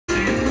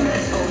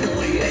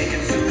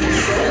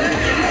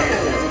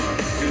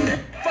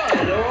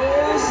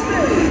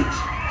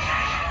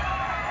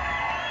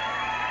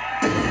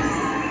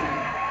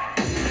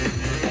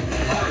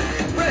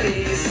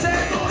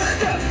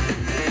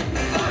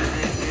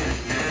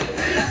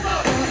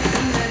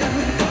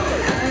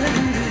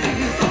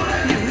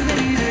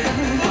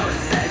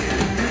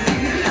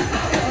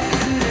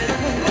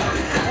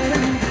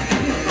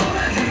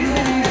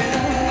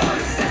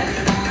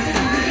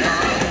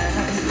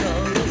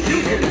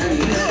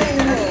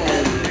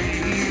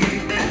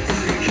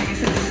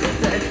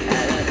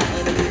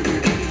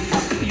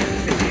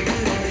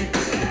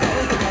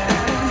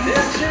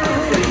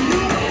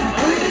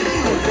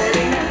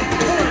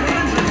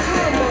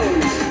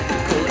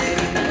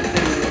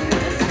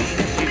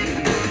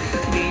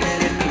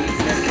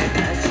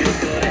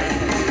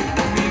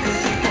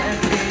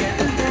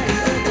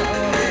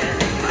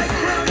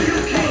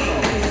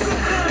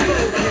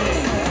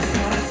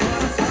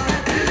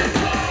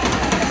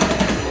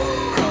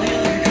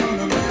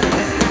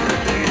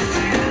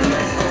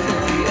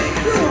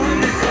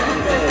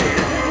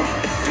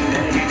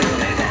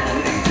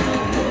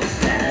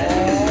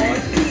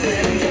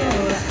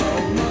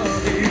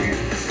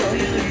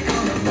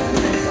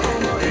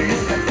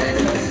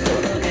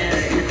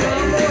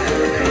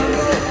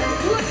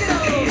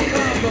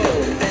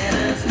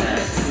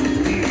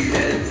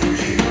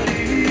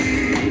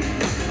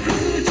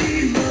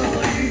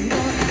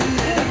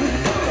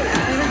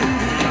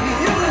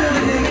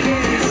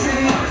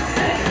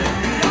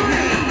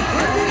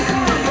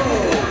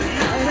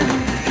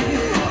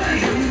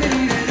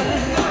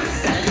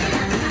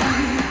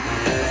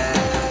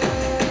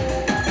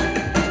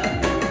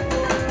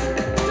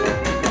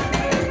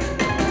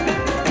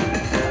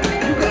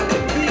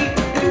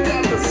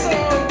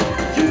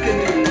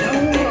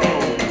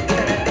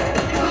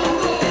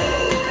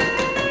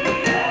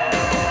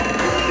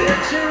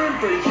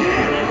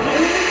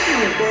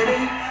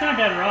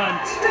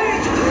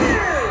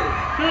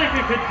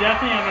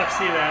definitely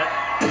MFC that.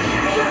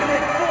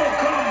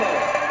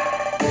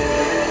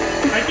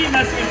 I keep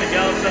messing up the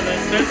gallops on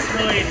this. That's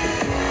really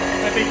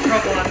my big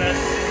trouble on this.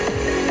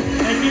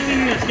 And you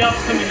thinking this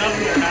gallop's coming up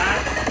and they're not?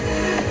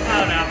 I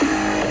don't know.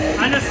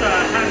 I just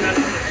haven't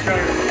messed with this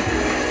charter.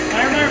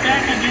 I remember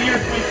back in New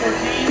Year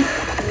 2014,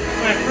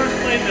 when I first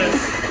played this,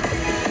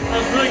 I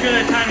was really good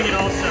at timing it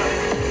also.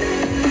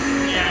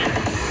 And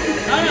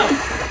I don't know.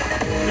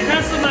 It kind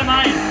of slipped my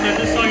mind that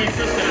this song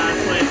existed,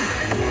 honestly.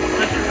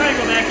 I should try to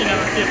go back and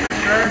see it for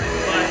sure,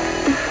 but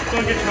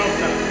don't get your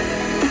hopes up.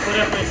 We'll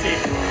definitely see.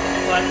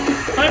 But,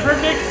 Play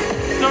Perfect,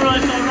 still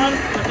really solid run.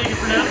 I'll take it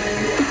for now.